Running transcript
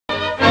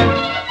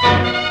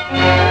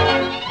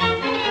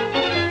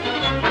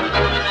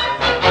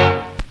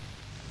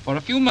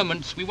a few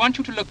moments, we want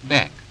you to look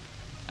back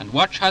and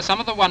watch how some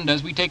of the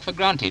wonders we take for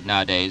granted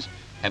nowadays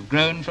have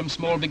grown from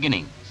small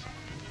beginnings.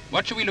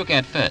 What shall we look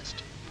at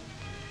first?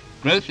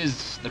 Growth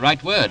is the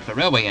right word for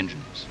railway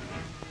engines.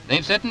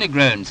 They've certainly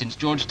grown since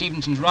George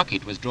Stephenson's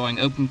rocket was drawing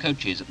open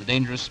coaches at the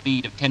dangerous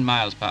speed of 10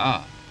 miles per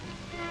hour.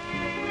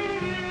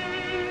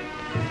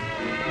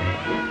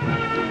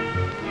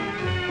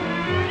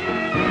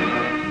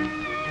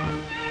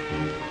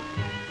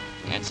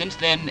 And since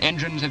then,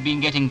 engines have been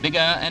getting bigger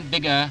and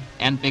bigger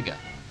and bigger.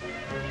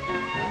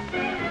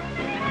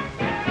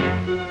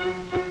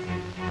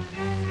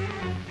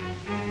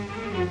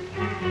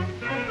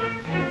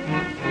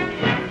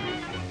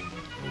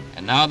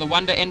 And now the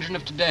wonder engine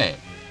of today,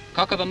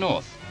 Cock of the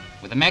North,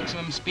 with a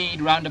maximum speed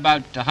round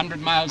about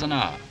 100 miles an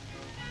hour.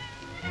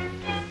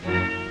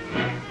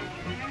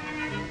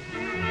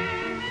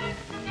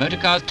 Motor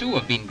cars too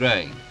have been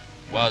growing.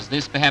 Was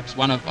this perhaps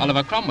one of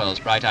Oliver Cromwell's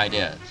bright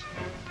ideas?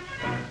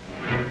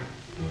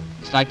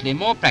 Slightly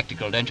more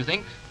practical, don't you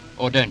think?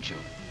 Or don't you?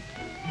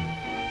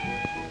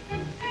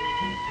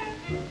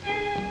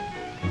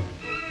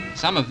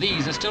 Some of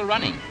these are still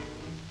running.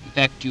 In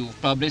fact,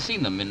 you've probably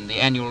seen them in the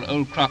annual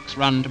Old Crocs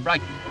run to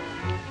Brighton.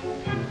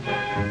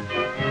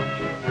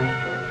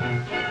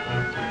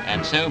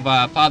 And so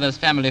via Father's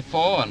Family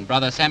 4 and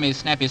Brother Sammy's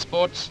Snappy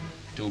Sports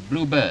to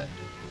Bluebird.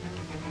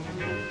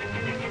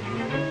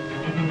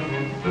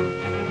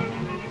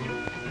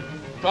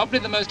 Probably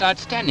the most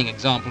outstanding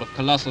example of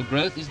colossal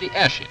growth is the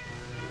airship,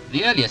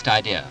 the earliest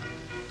idea.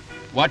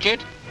 Watch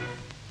it.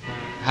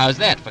 How's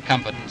that for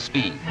comfort and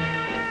speed?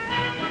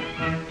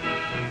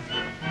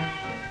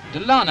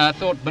 Delana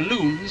thought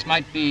balloons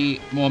might be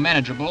more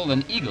manageable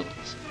than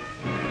eagles.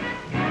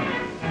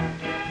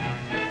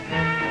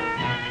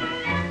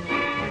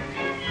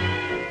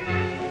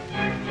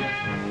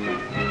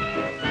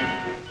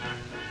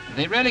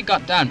 They really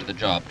got down to the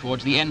job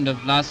towards the end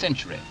of last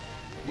century,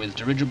 with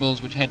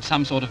dirigibles which had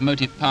some sort of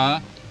motive power,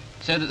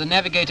 so that the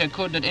navigator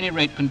could at any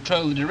rate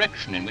control the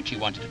direction in which he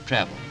wanted to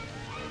travel.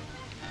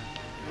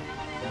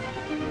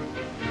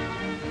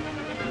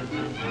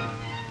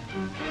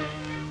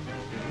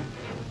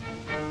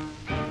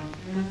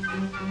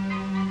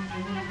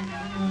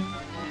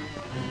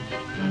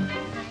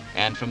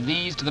 And from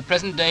these to the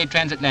present-day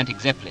transatlantic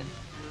Zeppelin.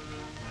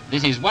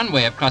 This is one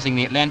way of crossing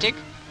the Atlantic,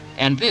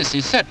 and this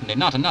is certainly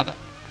not another.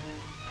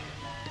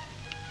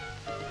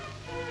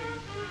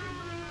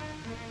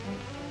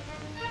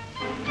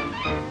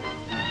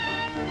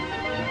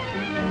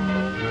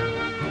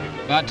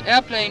 But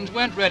airplanes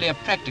weren't really a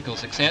practical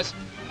success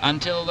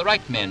until the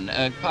Wright men,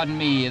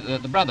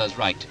 the brothers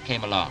Wright,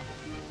 came along.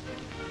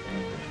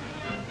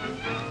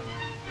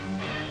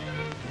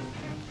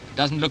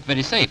 Doesn't look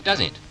very safe, does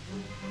it?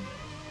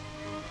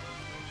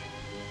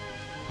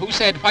 Who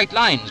said white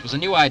lines was a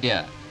new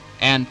idea?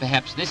 And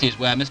perhaps this is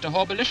where Mr.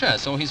 Horbelisher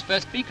saw his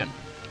first beacon.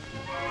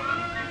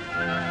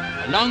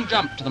 A long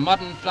jump to the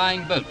modern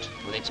flying boat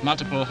with its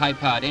multiple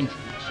high-powered engines.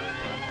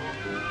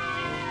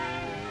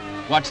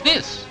 What's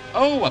this?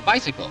 Oh, a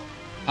bicycle.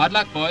 Hard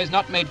luck, boys,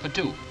 not made for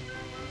two.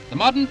 The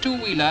modern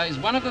two-wheeler is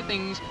one of the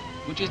things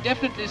which is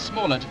definitely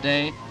smaller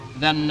today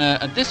than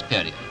at this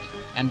period.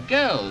 And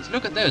girls,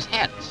 look at those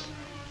hats.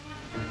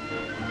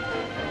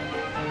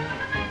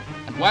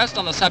 And whilst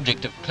on the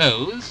subject of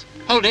clothes,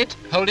 hold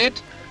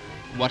it.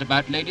 What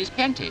about ladies'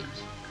 panties?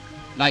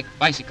 Like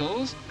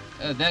bicycles,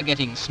 they're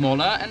getting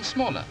smaller and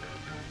smaller.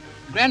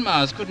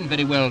 Grandmas couldn't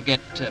very well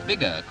get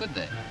bigger, could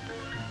they?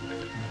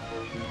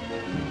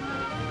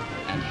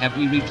 And have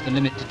we reached the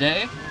limit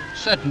today?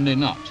 Certainly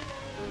not.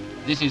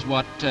 This is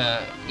what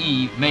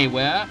Eve may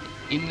wear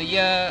in the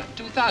year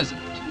 2000.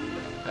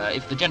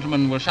 If the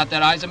gentlemen will shut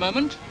their eyes a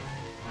moment.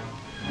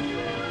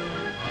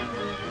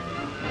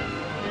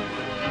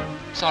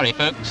 Sorry,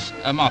 folks,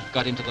 a moth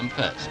got into them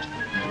first.